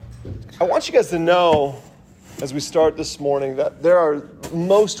I want you guys to know, as we start this morning, that there are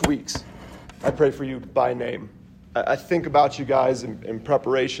most weeks I pray for you by name. I think about you guys in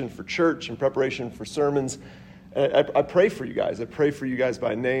preparation for church, in preparation for sermons. I pray for you guys. I pray for you guys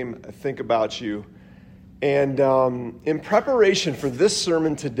by name. I think about you. And in preparation for this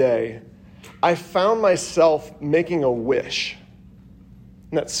sermon today, I found myself making a wish.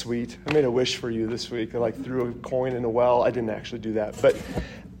 Isn't that sweet? I made a wish for you this week. I threw a coin in a well. I didn't actually do that. But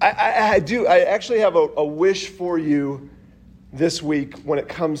I do. I actually have a wish for you this week when it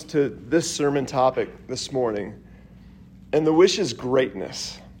comes to this sermon topic this morning. And the wish is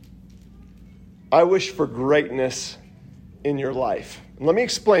greatness. I wish for greatness in your life. And let me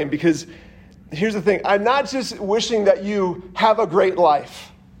explain, because here's the thing. I'm not just wishing that you have a great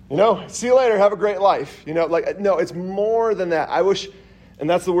life. See you later, have a great life. No, it's more than that. I wish, and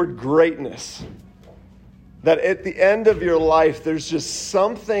that's the word greatness, that at the end of your life, there's just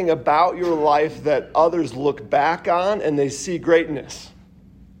something about your life that others look back on and they see greatness.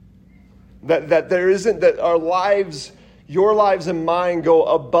 That there isn't, that our lives, your lives and mine, go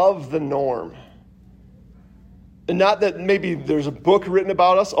above the norm. And not that maybe there's a book written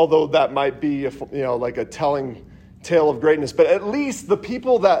about us, although that might be like a telling tale of greatness. But at least the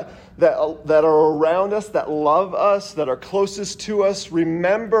people that are around us, that love us, that are closest to us,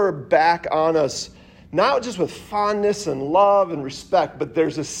 remember back on us, not just with fondness and love and respect, but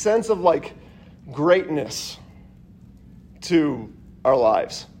there's a sense of greatness to our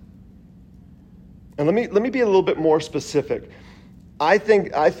lives. And let me be a little bit more specific. I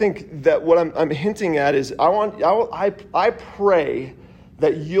think that what I'm hinting at is I pray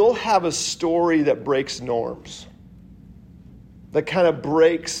that you'll have a story that breaks norms, that kind of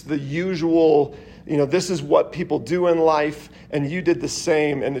breaks the usual, this is what people do in life, and you did the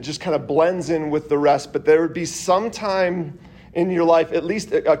same, and it just kind of blends in with the rest. But there would be some time in your life, at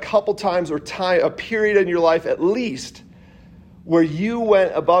least a couple times, or a period in your life at least, where you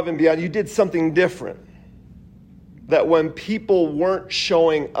went above and beyond. You did something different. That when people weren't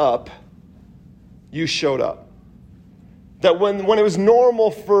showing up, you showed up. That when it was normal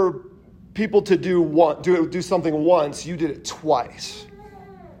for people to do something once, you did it twice.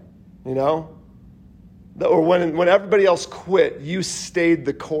 Or when everybody else quit, you stayed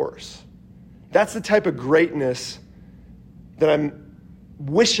the course. That's the type of greatness that I'm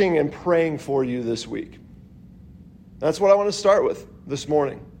wishing and praying for you this week. That's what I want to start with this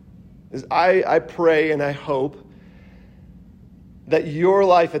morning. Is I pray and I hope that your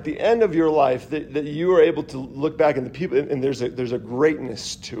life, at the end of your life, that you are able to look back and the people, and there's a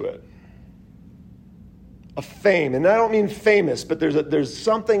greatness to it. A fame, and I don't mean famous, but there's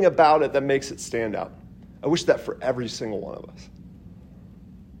something about it that makes it stand out. I wish that for every single one of us.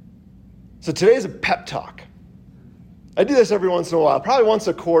 So today's a pep talk. I do this every once in a while, probably once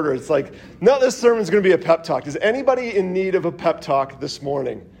a quarter. It's no, this sermon's going to be a pep talk. Is anybody in need of a pep talk this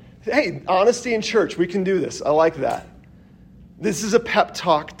morning? Hey, honesty in church, we can do this. I like that. This is a pep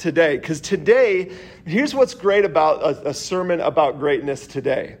talk today, because today, here's what's great about a sermon about greatness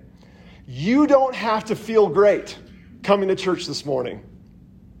today. You don't have to feel great coming to church this morning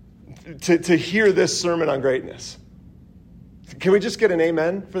to hear this sermon on greatness. Can we just get an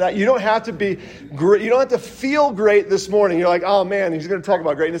amen for that? You don't have to be great. You don't have to feel great this morning. You're like, oh man, he's going to talk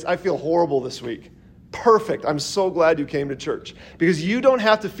about greatness. I feel horrible this week. Perfect. I'm so glad you came to church, because you don't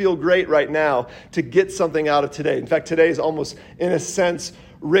have to feel great right now to get something out of today. In fact, today is almost, in a sense,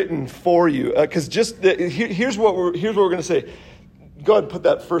 written for you. Because here's what we're going to say. Go ahead and put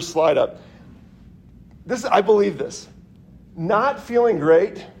that first slide up. I believe this. Not feeling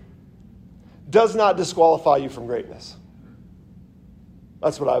great does not disqualify you from greatness.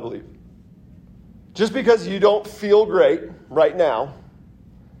 That's what I believe. Just because you don't feel great right now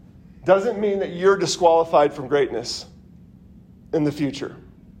doesn't mean that you're disqualified from greatness in the future.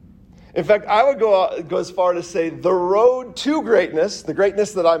 In fact, I would go as far to say the road to greatness, the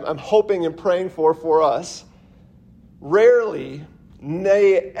greatness that I'm hoping and praying for us, rarely,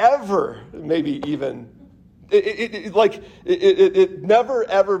 nay, ever, maybe even, it never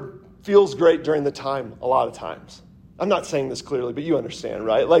ever feels great during the time, a lot of times. I'm not saying this clearly, but you understand,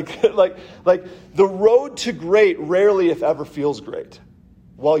 right? Like the road to great rarely, if ever, feels great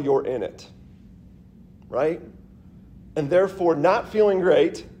while you're in it, right? And therefore, not feeling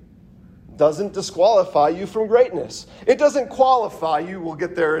great doesn't disqualify you from greatness. It doesn't qualify you. We'll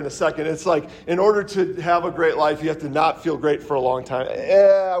get there in a second. It's in order to have a great life, you have to not feel great for a long time.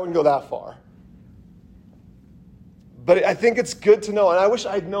 I wouldn't go that far. But I think it's good to know, and I wish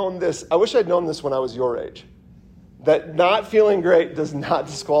I'd known this. I wish I'd known this when I was your age, that not feeling great does not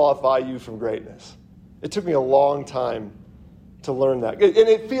disqualify you from greatness. It took me a long time to learn that. And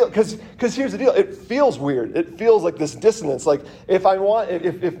it feels, because here's the deal, it feels weird. It feels like this dissonance. Like if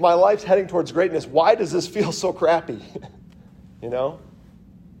my life's heading towards greatness, why does this feel so crappy? You know?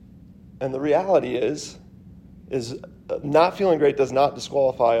 And the reality is not feeling great does not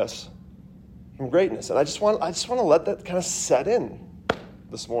disqualify us from greatness. And I just want to let that kind of set in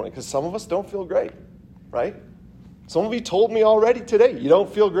this morning, because some of us don't feel great, right? Some of you told me already today you don't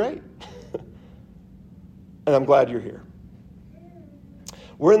feel great. And I'm glad you're here.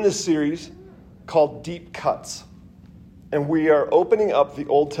 We're in this series called Deep Cuts. And we are opening up the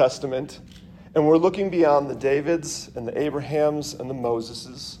Old Testament, and we're looking beyond the Davids and the Abrahams and the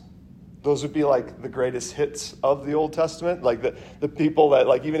Moseses. Those would be like the greatest hits of the Old Testament, like the people that,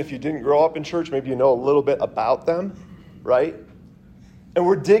 like, even if you didn't grow up in church, maybe you know a little bit about them, right? And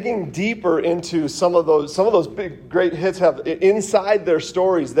we're digging deeper into some of those big great hits. Have inside their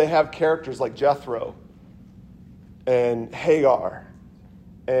stories, they have characters like Jethro and Hagar.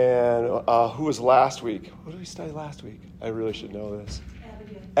 And who was last week? What did we study last week? I really should know this.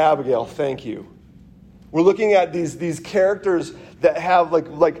 Abigail, thank you. We're looking at these characters that have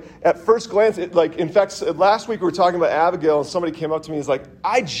like at first glance, in fact, last week we were talking about Abigail, and somebody came up to me and was like,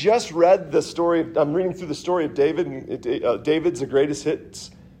 I just read the story. I'm reading through the story of David, and David's the greatest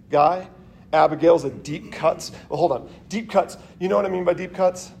hits guy. Abigail's a deep cuts. Well, hold on, deep cuts. You know what I mean by deep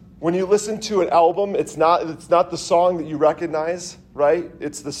cuts? When you listen to an album, it's not the song that you recognize, right?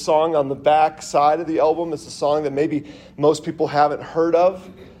 It's the song on the back side of the album. It's the song that maybe most people haven't heard of.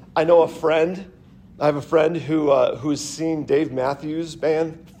 I have a friend who's seen Dave Matthews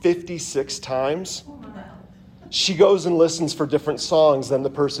Band 56 times. She goes and listens for different songs than the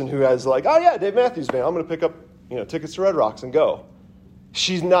person who has like, oh yeah, Dave Matthews Band. I'm going to pick up tickets to Red Rocks and go.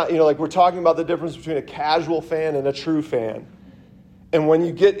 She's not, like we're talking about the difference between a casual fan and a true fan. And when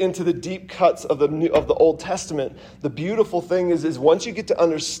you get into the deep cuts of the Old Testament, the beautiful thing is once you get to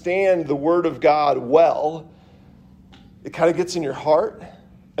understand the Word of God well, it kind of gets in your heart.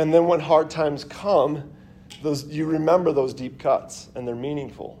 And then when hard times come, you remember those deep cuts, and they're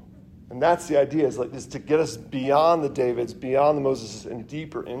meaningful. And that's the idea, is to get us beyond the Davids, beyond the Moses, and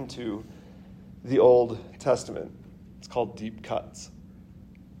deeper into the Old Testament. It's called deep cuts.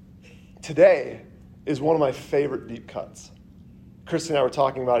 Today is one of my favorite deep cuts. Christy and I were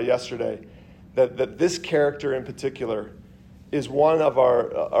talking about it yesterday, that this character in particular is one of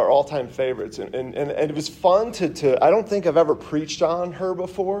our all-time favorites. And it was fun to I don't think I've ever preached on her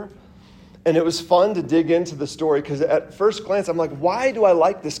before. And it was fun to dig into the story, because at first glance, I'm like, why do I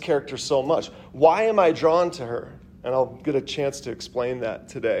like this character so much? Why am I drawn to her? And I'll get a chance to explain that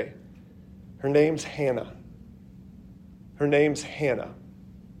today. Her name's Hannah. Her name's Hannah.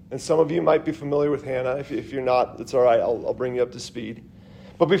 And some of you might be familiar with Hannah. If you're not, it's all right. I'll bring you up to speed.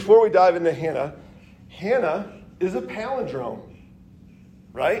 But before we dive into Hannah, Hannah is a palindrome,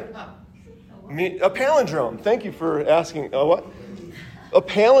 right? A palindrome. Thank you for asking. What? A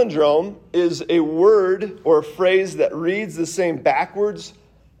palindrome is a word or a phrase that reads the same backwards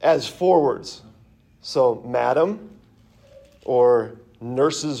as forwards. So, madam, or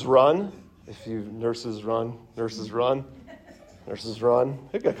nurses run. If you nurses run. Nurses run.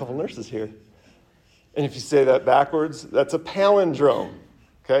 We've got a couple nurses here. And if you say that backwards, that's a palindrome.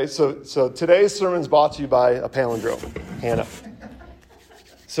 Okay, so today's sermon is brought to you by a palindrome, Hannah.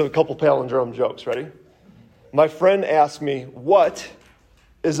 So a couple palindrome jokes, ready? My friend asked me, what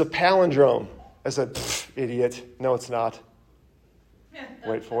is a palindrome? I said, idiot. No, it's not.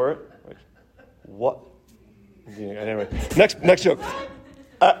 Wait for it. What? Anyway, next joke.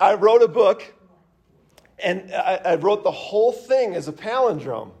 I wrote a book, and I wrote the whole thing as a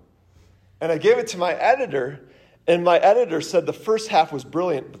palindrome. And I gave it to my editor, and my editor said the first half was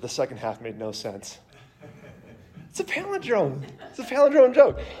brilliant, but the second half made no sense. It's a palindrome. It's a palindrome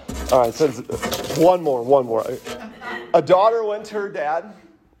joke. All right, so one more. A daughter went to her dad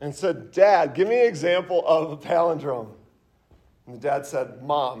and said, Dad, give me an example of a palindrome. And the dad said,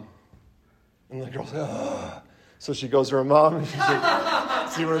 Mom. And the girl said, ugh. So she goes to her mom, and she's like,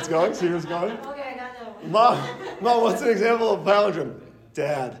 see where it's going? Okay, I got that one. Mom, what's an example of a palindrome?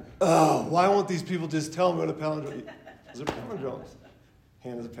 Dad, why won't these people just tell me what a palindrome is? Those are palindromes.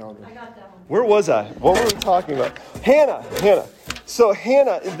 Hannah's a palindrome. I got that one. Where was I? What were we talking about? Hannah. So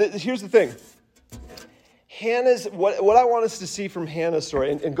Hannah, here's the thing. Hannah's, what I want us to see from Hannah's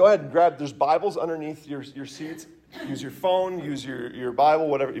story, and go ahead and grab, there's Bibles underneath your seats. Use your phone, use your Bible,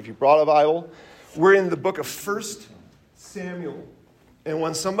 whatever, if you brought a Bible. We're in the book of 1 Samuel. And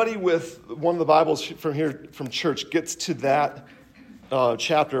when somebody with one of the Bibles from here, from church, gets to that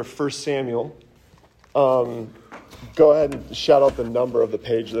chapter of 1 Samuel, go ahead and shout out the number of the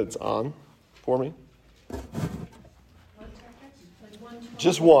page that it's on for me.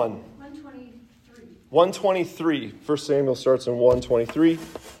 Just one. 123. 123. 1 Samuel starts in 123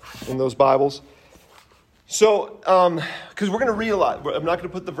 in those Bibles. So, because we're going to read a lot. I'm not going to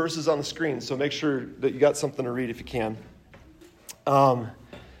put the verses on the screen, so make sure that you got something to read if you can. But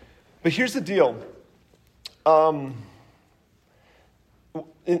here's the deal.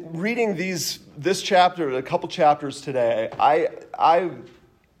 In reading this chapter, a couple chapters today,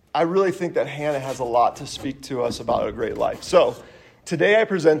 I really think that Hannah has a lot to speak to us about a great life. So today I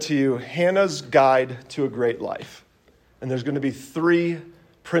present to you Hannah's Guide to a Great Life. And there's going to be 3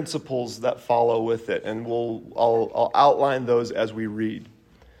 principles that follow with it. And I'll outline those as we read.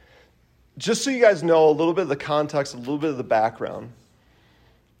 Just so you guys know a little bit of the context, a little bit of the background.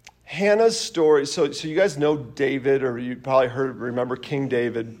 Hannah's story, so you guys know David, or you probably remember King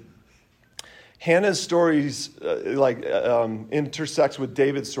David. Hannah's stories intersects with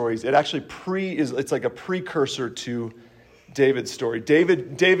David's stories. It actually it's like a precursor to David's story.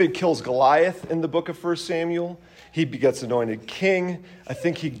 David kills Goliath in the book of 1 Samuel. He gets anointed king. I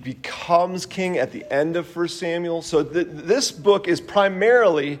think he becomes king at the end of 1 Samuel. So this book is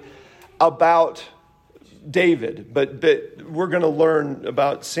primarily about David, but we're going to learn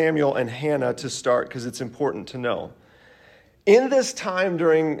about Samuel and Hannah to start because it's important to know. In this time,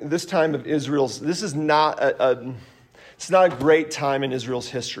 during this time of Israel's, this is not it's not a great time in Israel's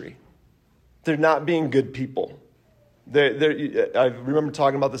history. They're not being good people. I remember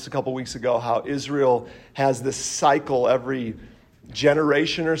talking about this a couple weeks ago, how Israel has this cycle every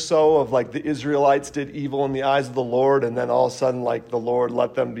generation or so of like the Israelites did evil in the eyes of the Lord, and then all of a sudden like the Lord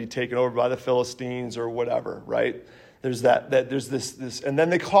let them be taken over by the Philistines or whatever, right? There's there's this, and then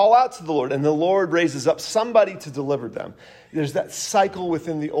they call out to the Lord, and the Lord raises up somebody to deliver them. There's that cycle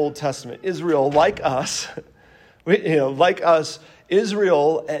within the Old Testament. Israel, like us,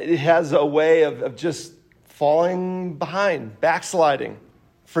 Israel has a way of just falling behind, backsliding,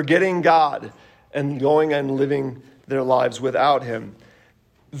 forgetting God, and going and living their lives without him.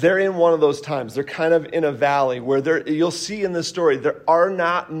 They're in one of those times. They're kind of in a valley where you'll see in this story, there are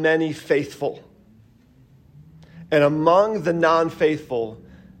not many faithful. And among the non-faithful,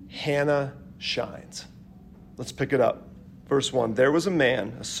 Hannah shines. Let's pick it up. Verse 1, there was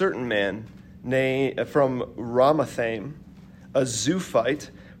a certain man from Ramathaim, a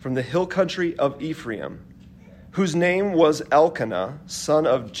Zuphite from the hill country of Ephraim, whose name was Elkanah, son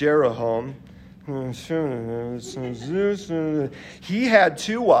of Jeroham. He had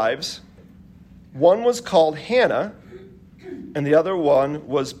 2 wives. One was called Hannah, and the other one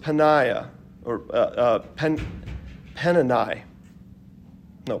was Peninnah.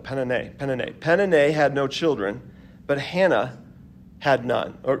 Peninnah had no children, but Hannah had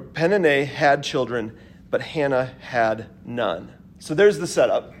none. Or Peninnah had children, but Hannah had none. So there's the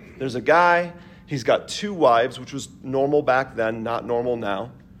setup. There's a guy, he's got 2 wives, which was normal back then, not normal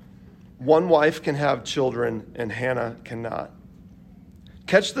now. One wife can have children, and Hannah cannot.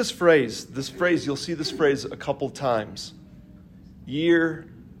 Catch this phrase. You'll see this phrase a couple times. Year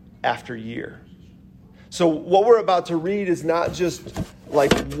after year. So what we're about to read is not just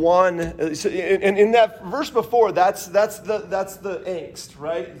like one. And in that verse before, that's the angst,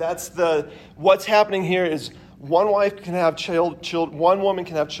 right? What's happening here is one wife can have children, one woman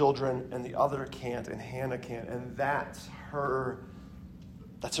can have children, and the other can't, and Hannah can't, and that's her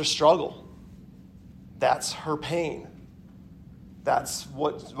struggle. That's her pain. That's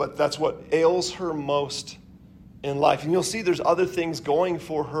what ails her most in life. And you'll see there's other things going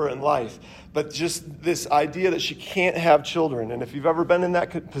for her in life. But just this idea that she can't have children. And if you've ever been in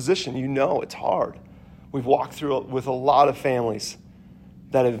that position, you know it's hard. We've walked through it with a lot of families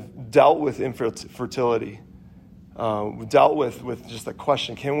that have dealt with infertility. Dealt with just the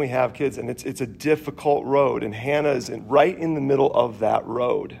question, can we have kids? And it's a difficult road. And Hannah is right in the middle of that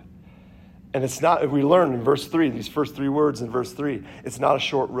road. And it's not, we learn in verse 3, these first 3 words in verse 3, it's not a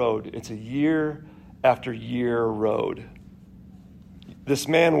short road. It's a year after year road. This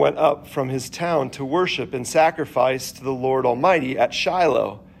man went up from his town to worship and sacrifice to the Lord Almighty at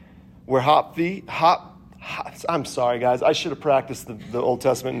Shiloh, where I'm sorry, guys. I should have practiced the Old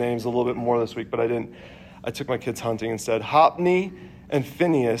Testament names a little bit more this week, but I didn't. I took my kids hunting instead. Hophni and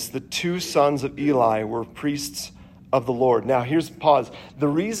Phinehas, the 2 sons of Eli, were priests of the Lord. Now, here's pause. The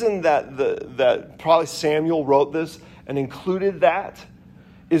reason that probably Samuel wrote this and included that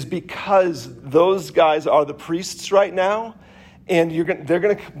is because those guys are the priests right now, and they're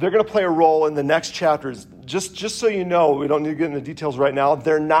gonna play a role in the next chapters. Just so you know, we don't need to get into details right now.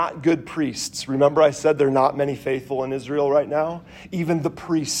 They're not good priests. Remember, I said there are not many faithful in Israel right now. Even the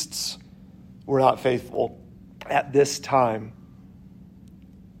priests were not faithful at this time.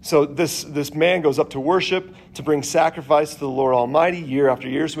 So this man goes up to worship, to bring sacrifice to the Lord Almighty year after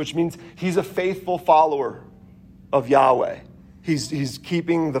year, which means he's a faithful follower of Yahweh. He's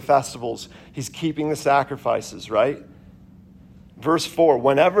keeping the festivals. He's keeping the sacrifices, right? Verse 4,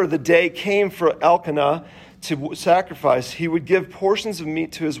 whenever the day came for Elkanah to sacrifice, he would give portions of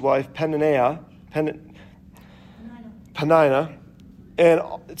meat to his wife Peninnah, and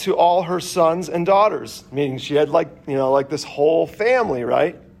to all her sons and daughters, meaning she had like this whole family,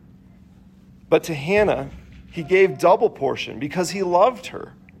 right? But to Hannah, he gave double portion because he loved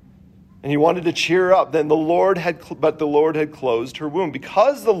her and he wanted to cheer her up. But the Lord had closed her womb.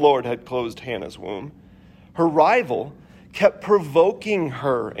 Because the Lord had closed Hannah's womb, her rival kept provoking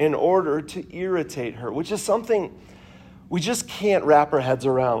her in order to irritate her, which is something we just can't wrap our heads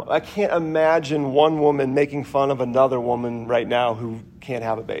around. I can't imagine one woman making fun of another woman right now who can't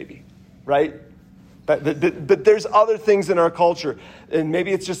have a baby, right? But there's other things in our culture, and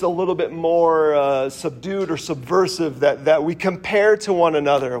maybe it's just a little bit more subdued or subversive that we compare to one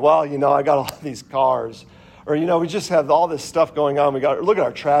another. Well, I got all these cars. Or, we just have all this stuff going on. Look at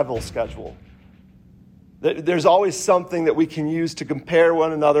our travel schedule. There's always something that we can use to compare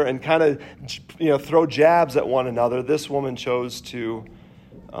one another and kind of, throw jabs at one another. This woman chose to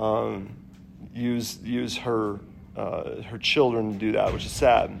use her children to do that, which is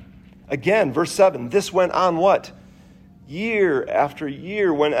sad. Again, verse 7, this went on what? Year after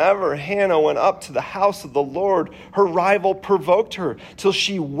year, whenever Hannah went up to the house of the Lord, her rival provoked her till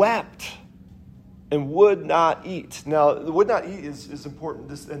she wept and would not eat. Now, the would not eat is important,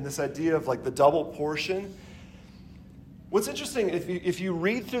 this idea of like the double portion. What's interesting, if you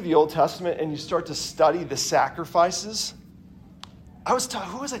read through the Old Testament and you start to study the sacrifices, who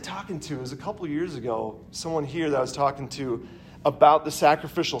was I talking to? It was a couple years ago, someone here that I was talking to about the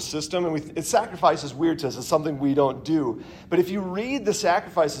sacrificial system. And sacrifice is weird to us. It's something we don't do. But if you read the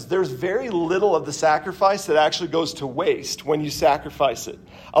sacrifices, there's very little of the sacrifice that actually goes to waste when you sacrifice it.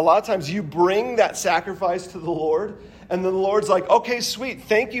 A lot of times you bring that sacrifice to the Lord, and then the Lord's like, okay, sweet,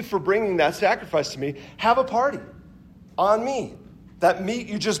 thank you for bringing that sacrifice to me. Have a party on me. That meat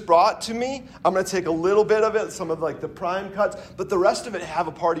you just brought to me, I'm going to take a little bit of it, some of like the prime cuts, but the rest of it, have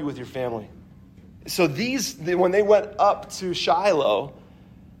a party with your family. So when they went up to Shiloh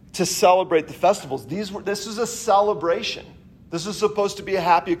to celebrate the festivals, this is a celebration. This is supposed to be a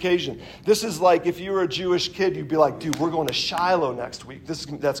happy occasion. This is like if you were a Jewish kid, you'd be like, dude, we're going to Shiloh next week. That's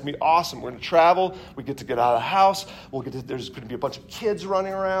going to be awesome. We're going to travel. We get to get out of the house. There's going to be a bunch of kids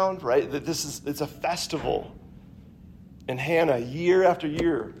running around, right? It's a festival. And Hannah, year after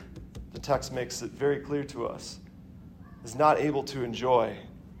year, the text makes it very clear to us, is not able to enjoy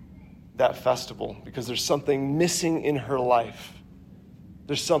that festival because there's something missing in her life.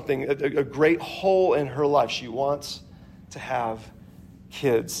 There's something, a great hole in her life. She wants to have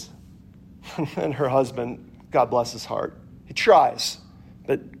kids. And her husband, God bless his heart, he tries.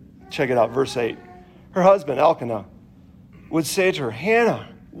 But check it out, verse 8. Her husband, Elkanah, would say to her, Hannah,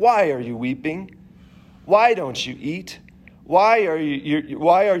 why are you weeping? Why don't you eat? Why are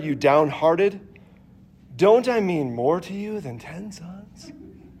you downhearted? Don't I mean more to you than 10 sons?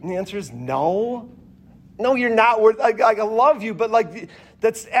 And the answer is no. No, you're not worth. I love you, but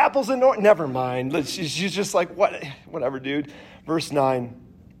that's apples and oranges. Never mind. She's just like, whatever, dude. Verse 9.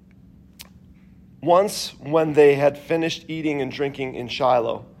 Once, when they had finished eating and drinking in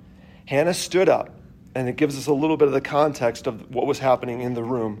Shiloh, Hannah stood up, and it gives us a little bit of the context of what was happening in the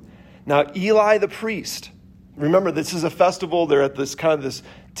room. Now, Eli the priest. Remember, this is a festival. They're at this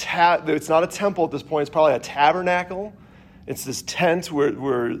it's not a temple at this point. It's probably a tabernacle. It's this tent where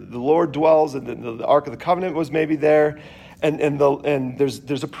the Lord dwells, and the Ark of the Covenant was maybe there, and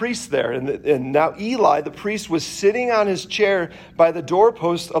there's a priest there, and now Eli the priest was sitting on his chair by the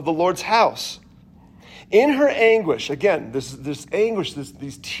doorpost of the Lord's house. In her anguish, again, this anguish,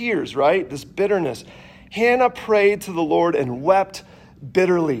 these tears, right? This bitterness, Hannah prayed to the Lord and wept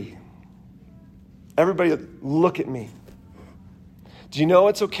bitterly. Everybody, look at me. Do you know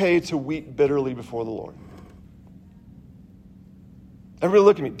it's okay to weep bitterly before the Lord? Everybody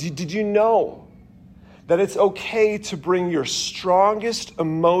look at me. Did you know that it's okay to bring your strongest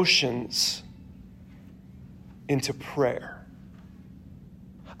emotions into prayer?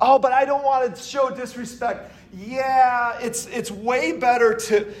 Oh, but I don't want to show disrespect. Yeah, it's way better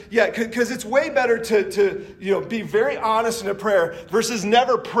because it's way better to be very honest in a prayer versus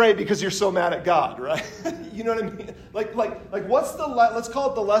never pray because you're so mad at God, right? You know what I mean? Like let's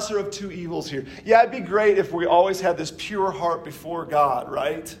call it the lesser of two evils here. Yeah, it'd be great if we always had this pure heart before God,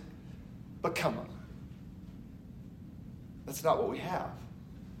 right? But come on. That's not what we have.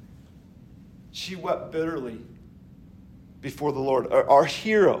 She wept bitterly before the Lord. Our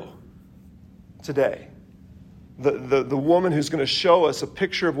hero today, the woman who's going to show us a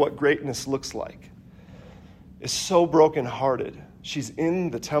picture of what greatness looks like, is so brokenhearted. She's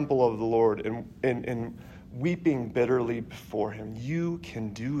in the temple of the Lord and weeping bitterly before him. You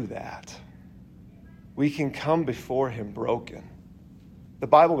can do that. We can come before him broken. The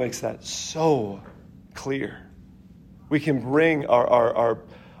Bible makes that so clear. We can bring the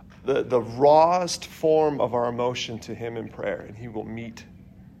rawest form of our emotion to him in prayer, and he will meet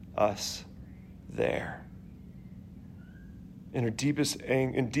us there. In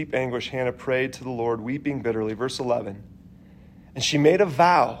deep anguish, Hannah prayed to the Lord, weeping bitterly. Verse 11. And she made a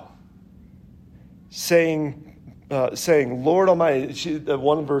vow, saying, Lord Almighty,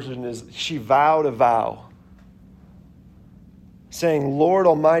 one version is, she vowed a vow, saying, Lord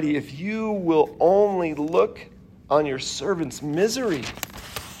Almighty, if you will only look on your servant's misery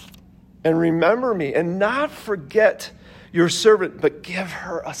and remember me and not forget your servant, but give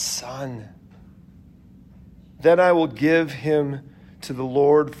her a son. Then I will give him to the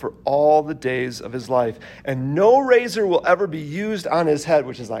Lord for all the days of his life. And no razor will ever be used on his head,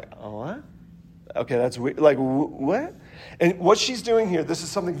 which is like, oh, what? Okay, that's weird. Like, what? And what she's doing here, this is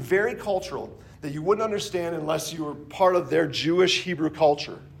something very cultural that you wouldn't understand unless you were part of their Jewish Hebrew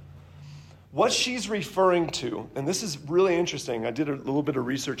culture. What she's referring to, and this is really interesting. I did a little bit of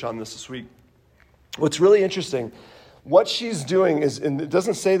research on this week. What's really interesting, what she's doing is, and it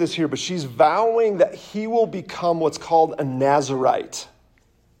doesn't say this here, but she's vowing that he will become what's called a Nazirite.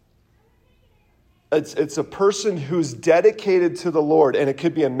 It's a person who's dedicated to the Lord, and it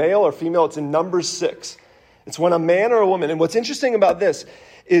could be a male or female. It's in Numbers 6. It's when a man or a woman, and what's interesting about this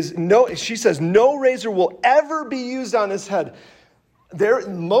is she says, no razor will ever be used on his head.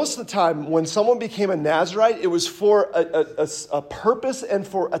 Most of the time, when someone became a Nazirite, it was for a purpose and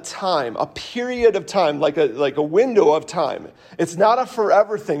for a time, a period of time, like a window of time. It's not a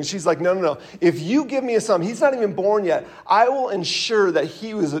forever thing. She's like, no. If you give me a son, he's not even born yet, I will ensure that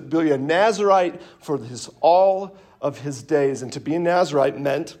he will be a Nazirite for all of his days. And to be a Nazirite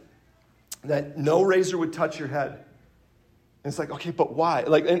meant that no razor would touch your head. And it's like, okay, but why?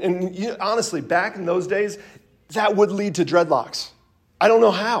 Honestly, back in those days, that would lead to dreadlocks. I don't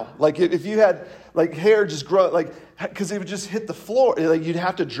know how. Like if you had hair just grow, because it would just hit the floor. You'd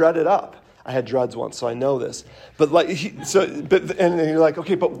have to dread it up. I had dreads once, so I know this. But and you're like,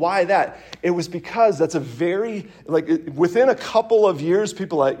 okay, but why that? It was because that's a very within a couple of years,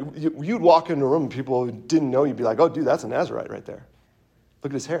 people you'd walk into a room, and people who didn't know, you'd be like, oh, dude, that's a Nazirite right there.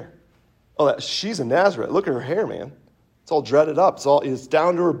 Look at his hair. Oh, she's a Nazirite. Look at her hair, man. It's all dreaded up. It's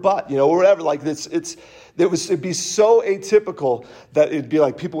down to her butt, or whatever. It'd be so atypical that it'd be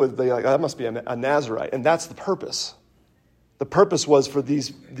like people would be like, that must be a Nazirite. And that's the purpose. The purpose was for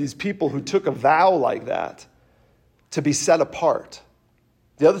these people who took a vow like that to be set apart.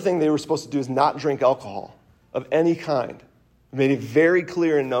 The other thing they were supposed to do is not drink alcohol of any kind. It made it very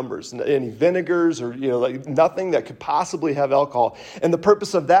clear in Numbers. Any vinegars or nothing that could possibly have alcohol. And the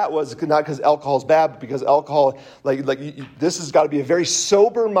purpose of that was not because alcohol is bad, but because alcohol, this has got to be a very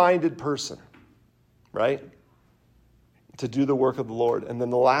sober-minded person. Right? To do the work of the Lord. And then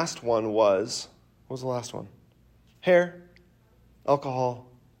the last one was, what was the last one? Hair, alcohol,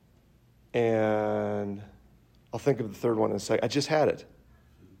 and I'll think of the third one in a second. I just had it.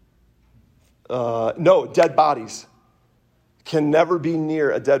 Dead bodies. Can never be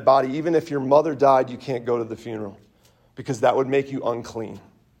near a dead body. Even if your mother died, you can't go to the funeral because that would make you unclean.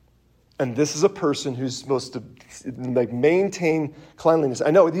 And this is a person who's supposed to maintain cleanliness.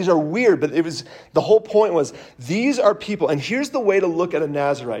 I know these are weird, but the whole point was these are people. And here's the way to look at a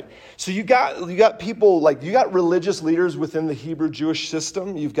Nazirite. So you got people you got religious leaders within the Hebrew Jewish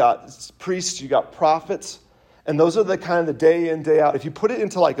system. You've got priests, you got prophets, and those are the kind of the day in, day out. If you put it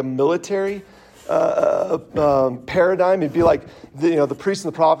into a military paradigm, it'd be like the priests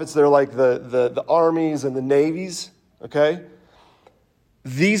and the prophets. They're like the armies and the navies. Okay.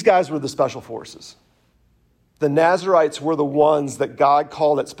 These guys were the special forces. The Nazirites were the ones that God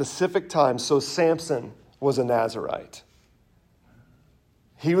called at specific times. So Samson was a Nazirite.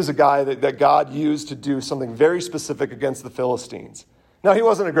 He was a guy that God used to do something very specific against the Philistines. Now, he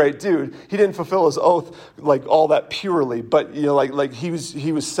wasn't a great dude. He didn't fulfill his oath all that purely, but he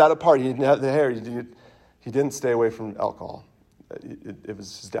was set apart. He didn't have the hair. He didn't stay away from alcohol. It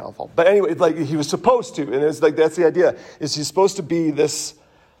was his downfall. But anyway, he was supposed to, and it's that's the idea. Is he's supposed to be this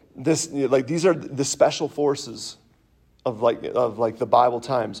these are the special forces of the Bible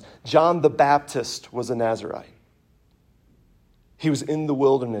times. John the Baptist was a Nazirite. He was in the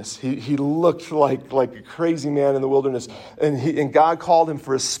wilderness. He looked like a crazy man in the wilderness, and God called him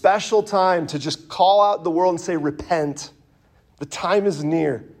for a special time to just call out the world and say, repent. The time is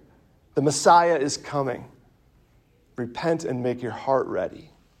near. The Messiah is coming. Repent and make your heart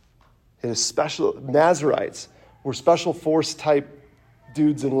ready. It is special. Nazarites were special force type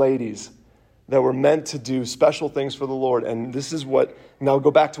dudes and ladies that were meant to do special things for the Lord. And this is what, now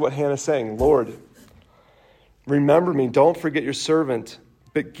go back to what Hannah's saying. Lord, remember me. Don't forget your servant,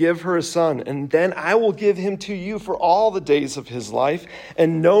 but give her a son. And then I will give him to you for all the days of his life.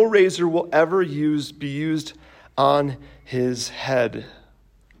 And no razor will ever be used on his head.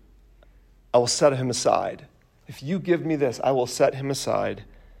 I will set him aside. If you give me this, I will set him aside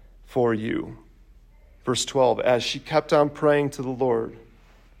for you. Verse 12, as she kept on praying to the Lord,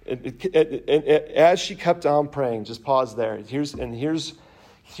 as she kept on praying, just pause there. Here's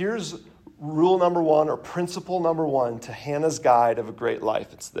rule number one, or principle number one to Hannah's guide of a great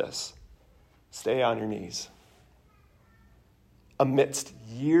life. It's this: stay on your knees. Amidst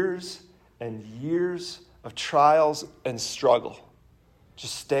years and years of trials and struggle,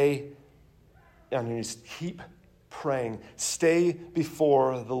 just stay on your knees. Keep praying. Stay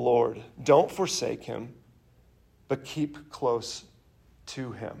before the Lord. Don't forsake him, but keep close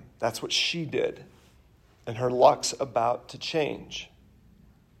to him. That's what she did. And her luck's about to change.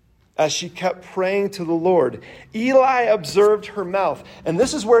 As she kept praying to the Lord, Eli observed her mouth. And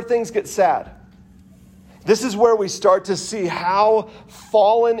this is where things get sad. This is where we start to see how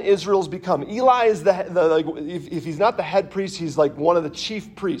fallen Israel's become. Eli is if he's not the head priest, he's like one of the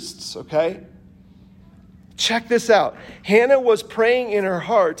chief priests, okay? Check this out. Hannah was praying in her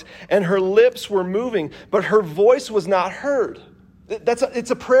heart, and her lips were moving, but her voice was not heard.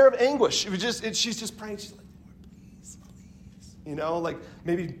 It's a prayer of anguish. She's just praying. She's like, Lord, please, please. You know, like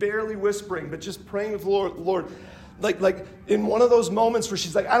maybe barely whispering, but just praying with the Lord. Like in one of those moments where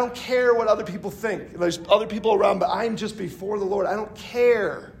she's like, I don't care what other people think. There's other people around, but I'm just before the Lord. I don't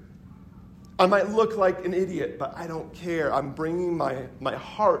care. I might look like an idiot, but I don't care. I'm bringing my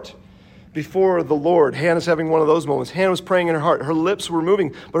heart before the Lord. Hannah's having one of those moments. Hannah was praying in her heart. Her lips were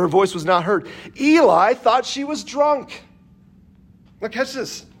moving, but her voice was not heard. Eli thought she was drunk. Now catch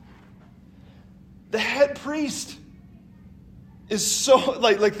this. The head priest is so,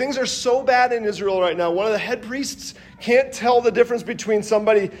 like things are so bad in Israel right now. One of the head priests can't tell the difference between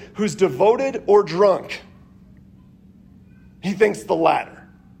somebody who's devoted or drunk. He thinks the latter.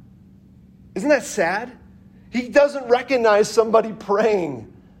 Isn't that sad? He doesn't recognize somebody praying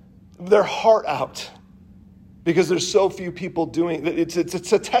their heart out because there's so few people doing it.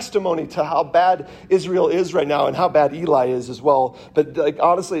 It's a testimony to how bad Israel is right now and how bad Eli is as well. But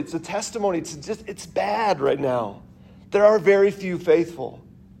honestly, it's a testimony to it's bad right now. There are very few faithful.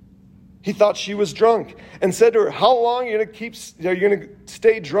 He thought she was drunk and said to her, how long are you going to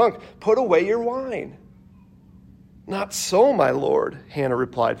stay drunk? Put away your wine. Not so, my Lord, Hannah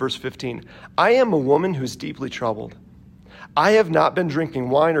replied. Verse 15, I am a woman who's deeply troubled. I have not been drinking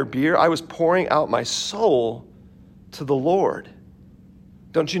wine or beer. I was pouring out my soul to the Lord.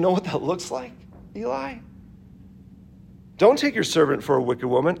 Don't you know what that looks like, Eli? Don't take your servant for a wicked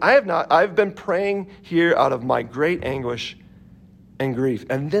woman. I've been praying here out of my great anguish and grief.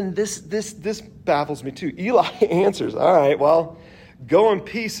 And then this baffles me too. Eli answers, all right, well, go in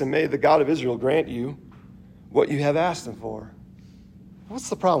peace and may the God of Israel grant you what you have asked him for. What's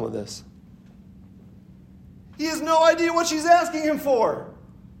the problem with this? He has no idea what she's asking him for.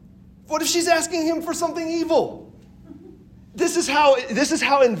 What if she's asking him for something evil? This is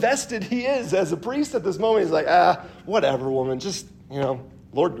how invested he is as a priest at this moment. He's like, whatever, woman. Just,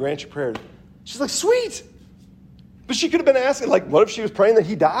 Lord, grant your prayer. She's like, sweet. But she could have been asking, what if she was praying that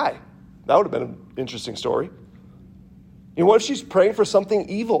he die? That would have been an interesting story. What if she's praying for something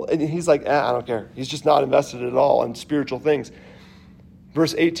evil? And he's like, I don't care. He's just not invested at all in spiritual things.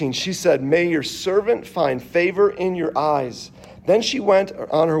 Verse 18, she said, may your servant find favor in your eyes. Then she went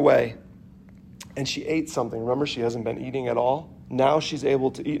on her way and she ate something. Remember, she hasn't been eating at all. Now she's able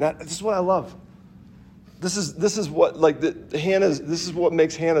to eat. This is what I love. This is what this is what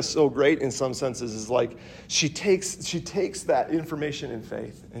makes Hannah so great in some senses, is like she takes that information in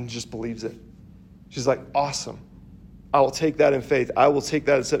faith and just believes it. She's like, awesome. I will take that in faith. I will take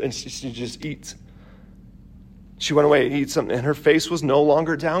that and she just eats. She went away and ate something, and her face was no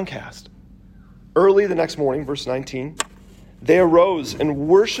longer downcast. Early the next morning, verse 19, they arose and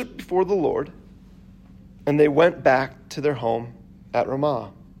worshiped before the Lord, and they went back to their home at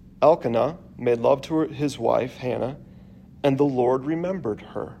Ramah. Elkanah made love to his wife, Hannah, and the Lord remembered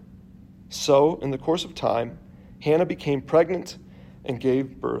her. So, in the course of time, Hannah became pregnant and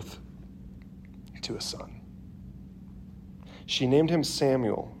gave birth to a son. She named him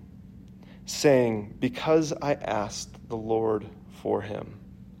Samuel, saying, because I asked the Lord for him.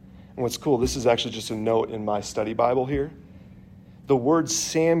 And what's cool, this is actually just a note in my study Bible here. The word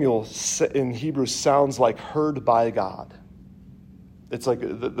Samuel in Hebrew sounds like heard by God. It's like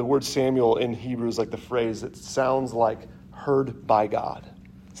the word Samuel in Hebrew is like the phrase, it sounds like heard by God.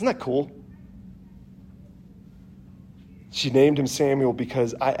 Isn't that cool? She named him Samuel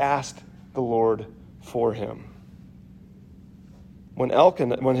because I asked the Lord for him. When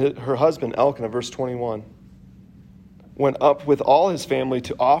her husband Elkanah, verse 21, went up with all his family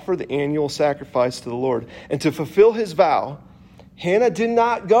to offer the annual sacrifice to the Lord and to fulfill his vow, Hannah did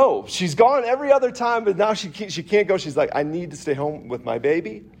not go. She's gone every other time, but now she can't go. She's like, I need to stay home with my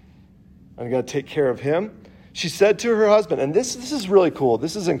baby. I'm going to take care of him. She said to her husband, and this is really cool.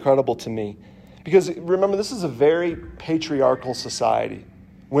 This is incredible to me. Because remember, this is a very patriarchal society.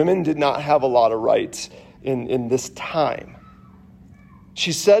 Women did not have a lot of rights in this time.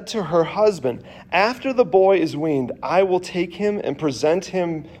 She said to her husband, after the boy is weaned, I will take him and present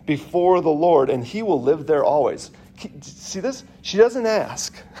him before the Lord, and he will live there always. See this? She doesn't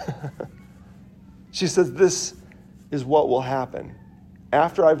ask. She says, this is what will happen.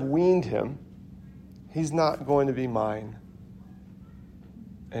 After I've weaned him, he's not going to be mine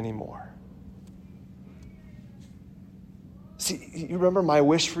anymore. See, you remember my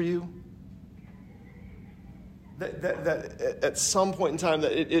wish for you? That at some point in time,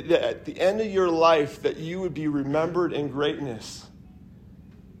 that at the end of your life, that you would be remembered in greatness.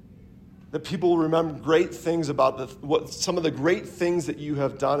 That people will remember great things about some of the great things that you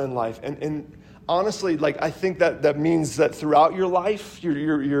have done in life. And honestly, like, I think that means that throughout your life,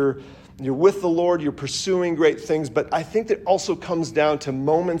 you're with the Lord, you're pursuing great things. But I think that also comes down to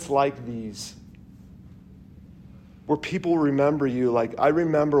moments like these, where people remember you. Like, I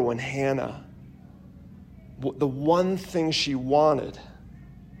remember when Hannah, the one thing she wanted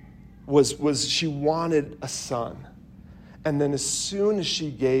was she wanted a son. And then as soon as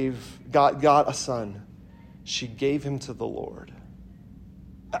she got a son, she gave him to the Lord.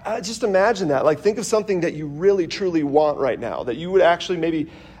 I just imagine that. Like, think of something that you really, truly want right now, that you would actually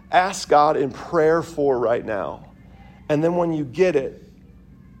maybe ask God in prayer for right now. And then when you get it,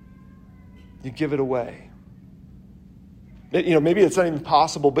 you give it away. Maybe it's not even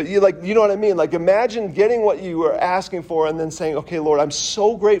possible, but you know what I mean? Like, imagine getting what you were asking for and then saying, okay, Lord, I'm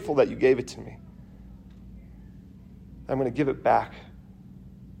so grateful that you gave it to me. I'm going to give it back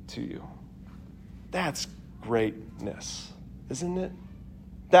to you. That's greatness, isn't it?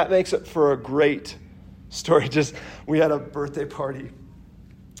 That makes it for a great story. We had a birthday party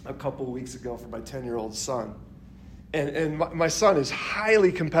a couple of weeks ago for my 10-year-old son. And my son is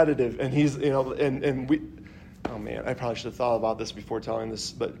highly competitive, and he's, and we, oh man, I probably should have thought about this before telling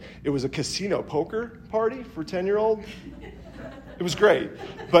this, but it was a casino poker party for 10-year-old. It was great.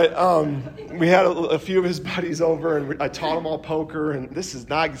 But we had a few of his buddies over, and I taught them all poker, and this is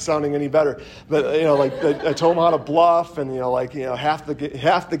not sounding any better. But, I told them how to bluff, and, half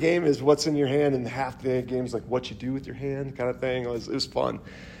the game is what's in your hand, and half the game is like what you do with your hand kind of thing. It was fun.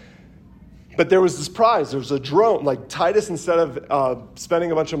 But there was this prize. There was a drone. Like, Titus, instead of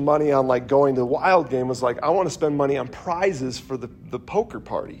spending a bunch of money on, going to the wild game, was like, I want to spend money on prizes for the poker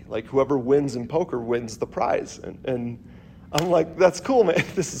party. Like, whoever wins in poker wins the prize. And I'm like, that's cool, man.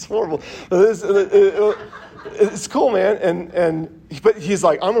 This is horrible. But it's cool, man. But he's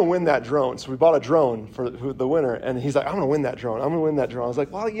like, I'm going to win that drone. So we bought a drone for the winner. And he's like, I'm going to win that drone. I'm going to win that drone. I was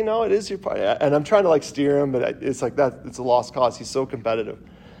like, well, it is your party. And I'm trying to, steer him, but it's like that. It's a lost cause. He's so competitive.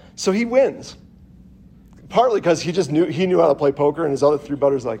 So he wins. Partly because he knew how to play poker, and his other three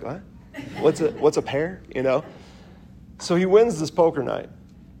brothers like, what? What's a pair? So he wins this poker night.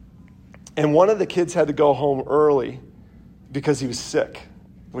 And one of the kids had to go home early because he was sick,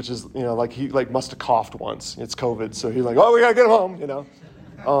 which is, he must have coughed once. It's COVID, so he's like, oh, we got to get him home,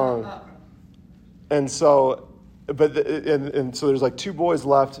 And so, so there's two boys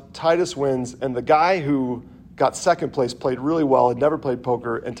left. Titus wins, and the guy who got second place played really well, had never played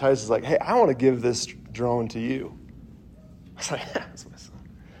poker, and Titus is like, hey, I want to give this drone to you. I was like, that's my son.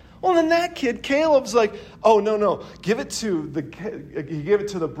 Well, then that kid, Caleb's like, oh, no, give it to he gave it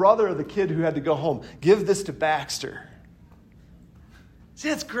to the brother of the kid who had to go home. Give this to Baxter. See,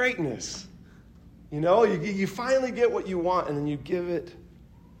 that's greatness. You finally get what you want, and then you give it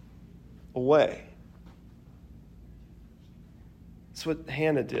away. That's what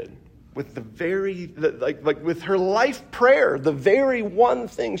Hannah did with with her life prayer, the very one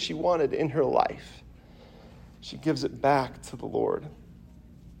thing she wanted in her life. She gives it back to the Lord.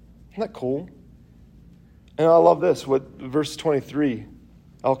 Isn't that cool? And I love this, what verse 23,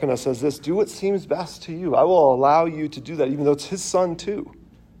 Elkanah says this, do what seems best to you. I will allow you to do that, even though it's his son too.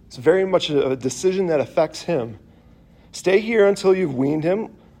 It's very much a decision that affects him. Stay here until you've weaned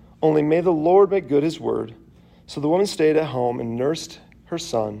him. Only may the Lord make good his word. So the woman stayed at home and nursed her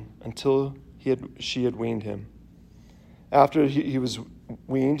son until she had weaned him. After he was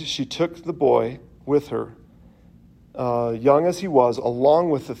weaned, she took the boy with her, young as he was, along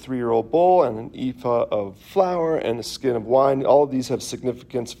with the 3-year-old bull and an ephah of flour and a skin of wine. All of these have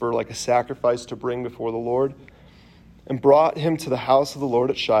significance for like a sacrifice to bring before the Lord, and brought him to the house of the Lord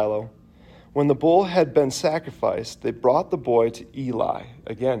at Shiloh. When the bull had been sacrificed, they brought the boy to Eli.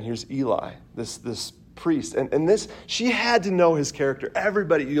 Again, here's Eli, this priest. And this, she had to know his character.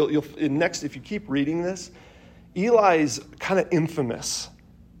 Everybody, next, if you keep reading this, Eli is kind of infamous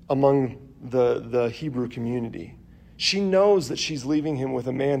among the Hebrew community. She knows that she's leaving him with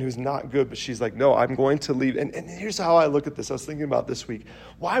a man who's not good, but she's like, no, I'm going to leave. And here's how I look at this. I was thinking about this week.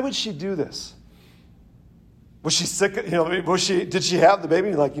 Why would she do this? Was she sick? Did she have the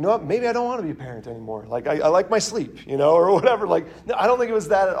baby? Like, you know what? Maybe I don't want to be a parent anymore. Like, I like my sleep, or whatever. Like, no, I don't think it was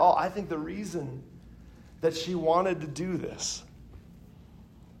that at all. I think the reason that she wanted to do this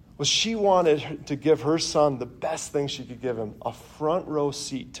was she wanted to give her son the best thing she could give him, a front row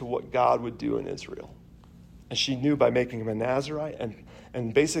seat to what God would do in Israel. And she knew by making him a Nazirite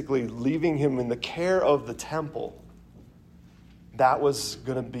and basically leaving him in the care of the temple, it was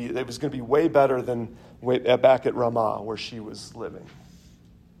going to be way better than back at Ramah where she was living.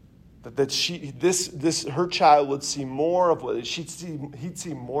 Her child would see more of what he'd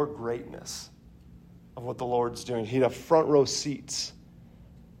see more greatness of what the Lord's doing. He'd have front row seats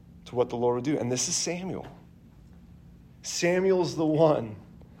to what the Lord would do. And this is Samuel. Samuel's the one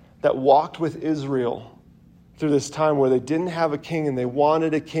that walked with Israel through this time where they didn't have a king and they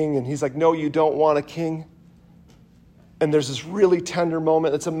wanted a king. And he's like, no, you don't want a king. And there's this really tender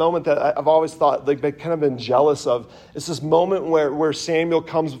moment. It's a moment that I've always thought, like, they've kind of been jealous of. It's this moment where Samuel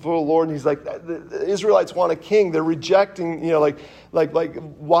comes before the Lord and he's like, the Israelites want a king. They're rejecting,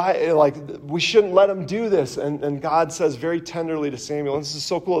 why? Like, we shouldn't let them do this. And God says very tenderly to Samuel, and this is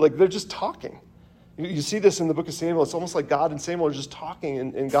so cool, like, they're just talking. You see this in the book of Samuel. It's almost like God and Samuel are just talking.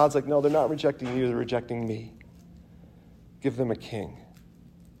 And God's like, no, they're not rejecting you. They're rejecting me. Give them a king.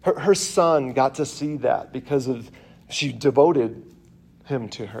 Her son got to see that because she devoted him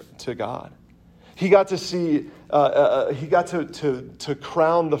to God. He got to see, he got to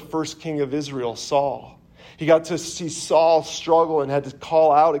crown the first king of Israel, Saul. He got to see Saul struggle and had to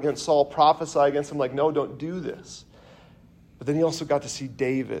call out against Saul, prophesy against him like, no, don't do this. But then he also got to see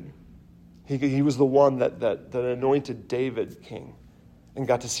David. He was the one that anointed David king and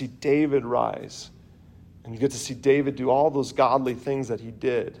got to see David rise. And you get to see David do all those godly things that he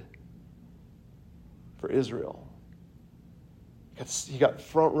did for Israel. He got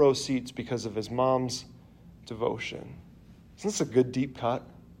front row seats because of his mom's devotion. Isn't this a good deep cut?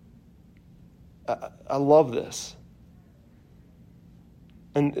 I love this.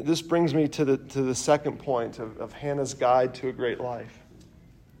 And this brings me to the second point of Hannah's guide to a great life.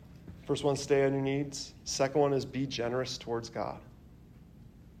 First one, stay on your needs. Second one is be generous towards God.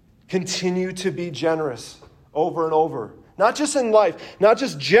 Continue to be generous over and over. Not just in life, not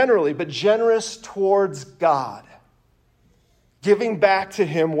just generally, but generous towards God. Giving back to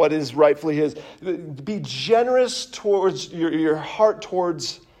him what is rightfully his. Be generous towards your heart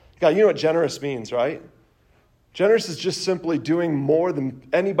towards God. You know what generous means, right? Generous is just simply doing more than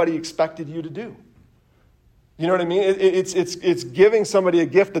anybody expected you to do. You know what I mean? It's giving somebody a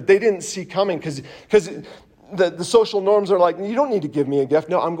gift that they didn't see coming because the social norms are like, you don't need to give me a gift.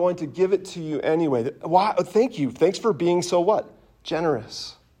 No, I'm going to give it to you anyway. Why? Thank you. Thanks for being so what?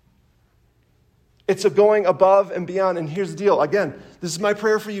 Generous. It's a going above and beyond. And here's the deal. Again, this is my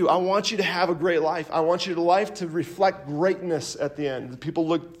prayer for you. I want you to have a great life. I want your life to reflect greatness at the end. People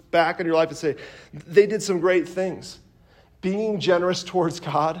look back on your life and say, they did some great things. Being generous towards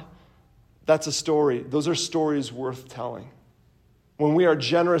God, that's a story. Those are stories worth telling. When we are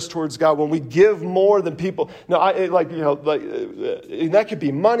generous towards God, when we give more than people. Now, that could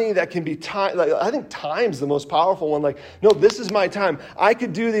be money, that can be time. I think time's the most powerful one. Like, no, this is my time. I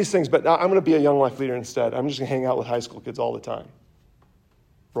could do these things, but I'm going to be a young life leader instead. I'm just going to hang out with high school kids all the time.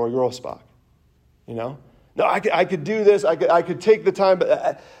 Roy Grossbach, No, I could do this. I could take the time,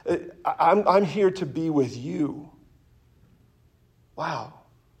 but I'm here to be with you. Wow,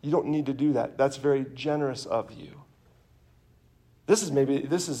 you don't need to do that. That's very generous of you. This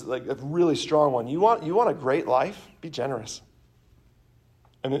is like a really strong one. You want a great life? Be generous.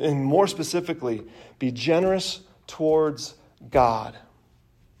 And more specifically, be generous towards God.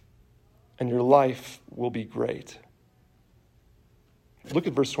 And your life will be great. Look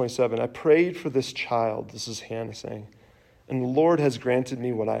at verse 27. I prayed for this child. This is Hannah saying. And the Lord has granted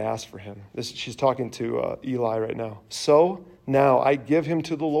me what I asked for him. She's talking to Eli right now. So now I give him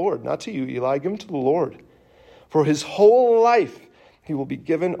to the Lord. Not to you, Eli. I give him to the Lord. For his whole life he will be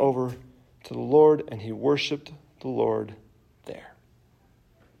given over to the Lord, and he worshiped the Lord there.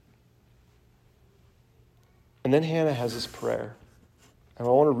 And then Hannah has this prayer. And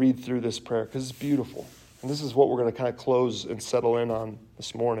I want to read through this prayer because it's beautiful. And this is what we're going to kind of close and settle in on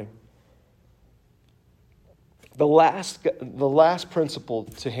this morning. The last principle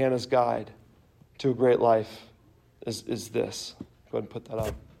to Hannah's guide to a great life is this. Go ahead and put that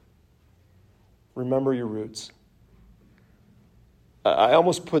up. Remember your roots. I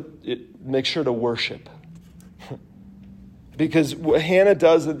almost put it, make sure to worship. Because what Hannah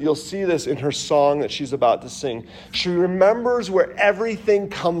does, you'll see this in her song that she's about to sing. She remembers where everything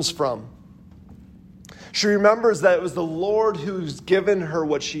comes from. She remembers that it was the Lord who's given her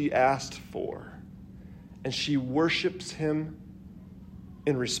what she asked for. And she worships him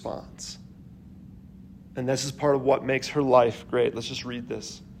in response. And this is part of what makes her life great. Let's just read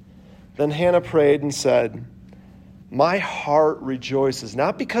this. Then Hannah prayed and said, my heart rejoices,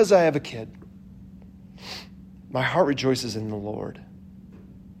 not because I have a kid. My heart rejoices in the Lord.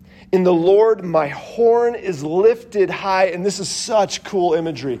 In the Lord, my horn is lifted high. And this is such cool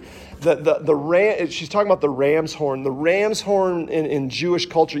imagery. The ram, she's talking about the ram's horn. The ram's horn in Jewish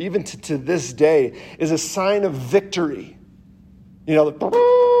culture, even to this day, is a sign of victory. You know,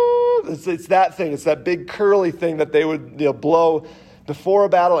 it's that thing. It's that big curly thing that they would blow before a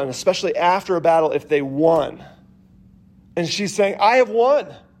battle and especially after a battle if they won. And she's saying, I have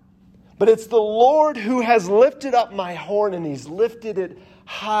won. But it's the Lord who has lifted up my horn, and he's lifted it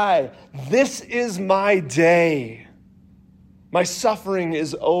high. This is my day. My suffering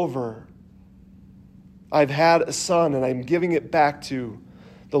is over. I've had a son, and I'm giving it back to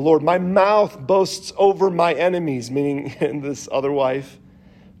the Lord. My mouth boasts over my enemies, meaning in this other wife.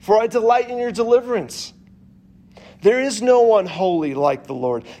 For I delight in your deliverance. There is no one holy like the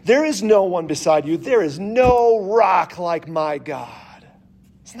Lord. There is no one beside you. There is no rock like my God.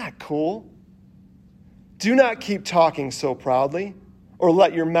 Isn't that cool? Do not keep talking so proudly, or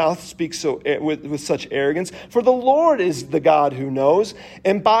let your mouth speak so with such arrogance. For the Lord is the God who knows,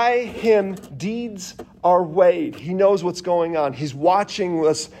 and by him deeds are weighed. He knows what's going on. He's watching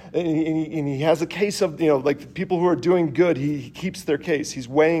us, and he has a case of, like people who are doing good. He keeps their case. He's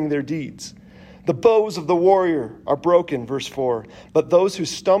weighing their deeds. The bows of the warrior are broken, verse 4. But those who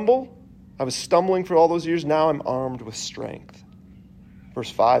stumble, I was stumbling for all those years, now I'm armed with strength. Verse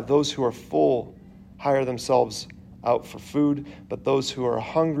 5, those who are full hire themselves out for food, but those who are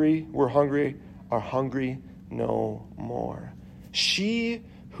hungry are hungry no more. She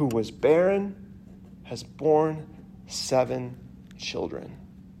who was barren has borne 7 children.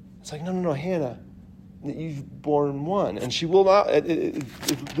 It's like, no, Hannah, you've borne one. And she will not,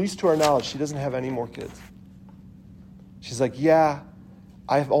 at least to our knowledge, she doesn't have any more kids. She's like, yeah,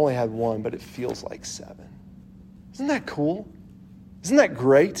 I've only had one, but it feels like 7. Isn't that cool? Isn't that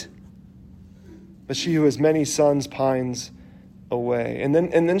great? But she who has many sons pines away. And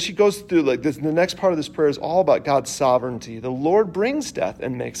then she goes through like this. The next part of this prayer is all about God's sovereignty. The Lord brings death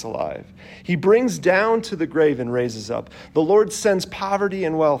and makes alive. He brings down to the grave and raises up. The Lord sends poverty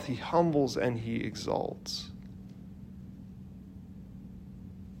and wealth. He humbles and he exalts.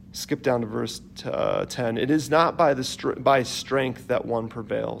 Skip down to verse 10. It is not by strength that one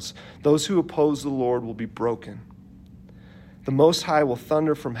prevails. Those who oppose the Lord will be broken. The Most High will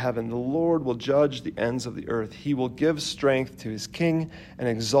thunder from heaven. The Lord will judge the ends of the earth. He will give strength to his king and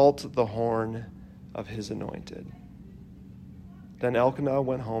exalt the horn of his anointed. Then Elkanah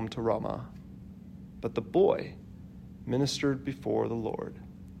went home to Ramah, but the boy ministered before the Lord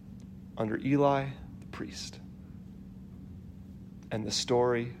under Eli the priest. And the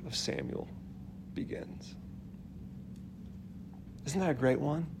story of Samuel begins. Isn't that a great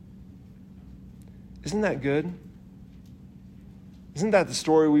one? Isn't that good? Isn't that the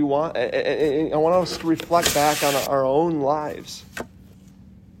story we want? I want us to reflect back on our own lives.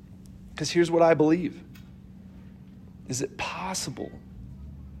 Because here's what I believe. Is it possible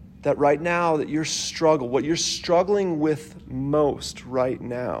that right now that what you're struggling with most right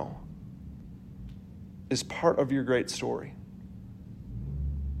now is part of your great story?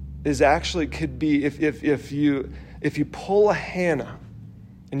 Is actually could be if you pull a Hannah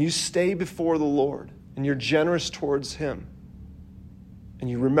and you stay before the Lord and you're generous towards him, and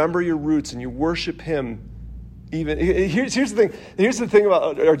you remember your roots and you worship him. Even here's the thing. Here's the thing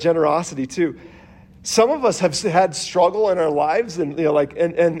about our generosity too. Some of us have had struggle in our lives, and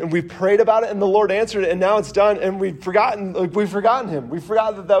and we've prayed about it, and the Lord answered it, and now it's done, and we've forgotten him. We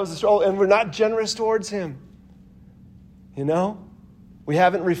forgot that was a struggle, and we're not generous towards him. We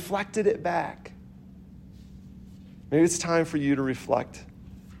haven't reflected it back. Maybe it's time for you to reflect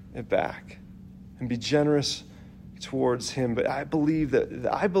it back and be generous towards him. But I believe that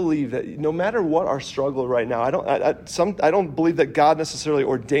no matter what our struggle right now, I don't believe that God necessarily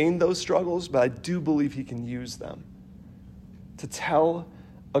ordained those struggles, but I do believe he can use them to tell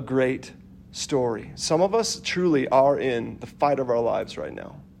a great story. Some of us truly are in the fight of our lives right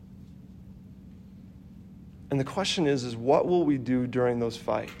now. And the question is what will we do during those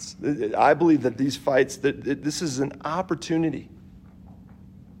fights? I believe that these fights, this is an opportunity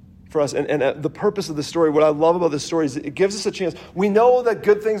for us. And the purpose of the story, what I love about this story is it gives us a chance. We know that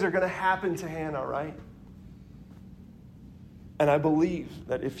good things are going to happen to Hannah, right? And I believe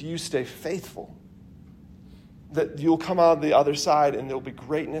that if you stay faithful, that you'll come out the other side and there'll be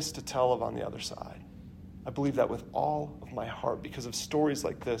greatness to tell of on the other side. I believe that with all of my heart because of stories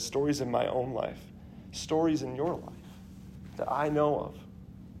like this, stories in my own life, stories in your life that I know of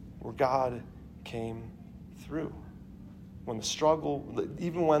where God came through. When the struggle,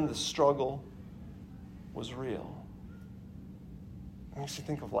 even when the struggle was real. It makes you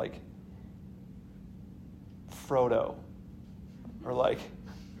think of like Frodo or like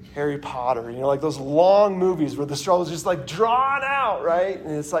Harry Potter, like those long movies where the struggle is just like drawn out, right?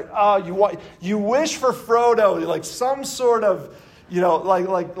 And it's like, you wish for Frodo, like some sort of,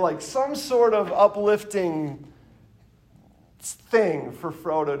 like some sort of uplifting thing for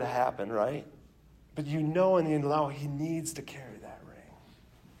Frodo to happen, right? But in the end, he needs to carry that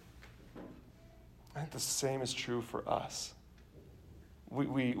ring. I think the same is true for us.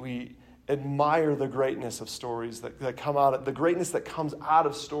 We admire the greatness of stories that come out of, the greatness that comes out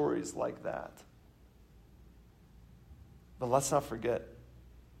of stories like that. But let's not forget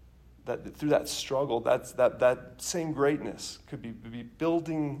that through that struggle, that same greatness could be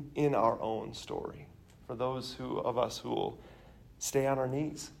building in our own story for those of us who will stay on our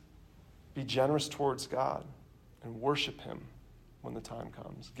knees, be generous towards God, and worship him when the time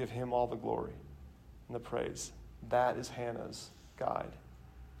comes. Give him all the glory and the praise. That is Hannah's guide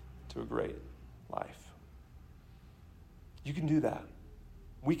to a great life. You can do that.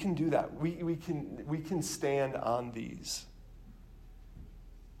 We can do that. We can stand on these.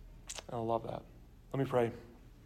 And I love that. Let me pray.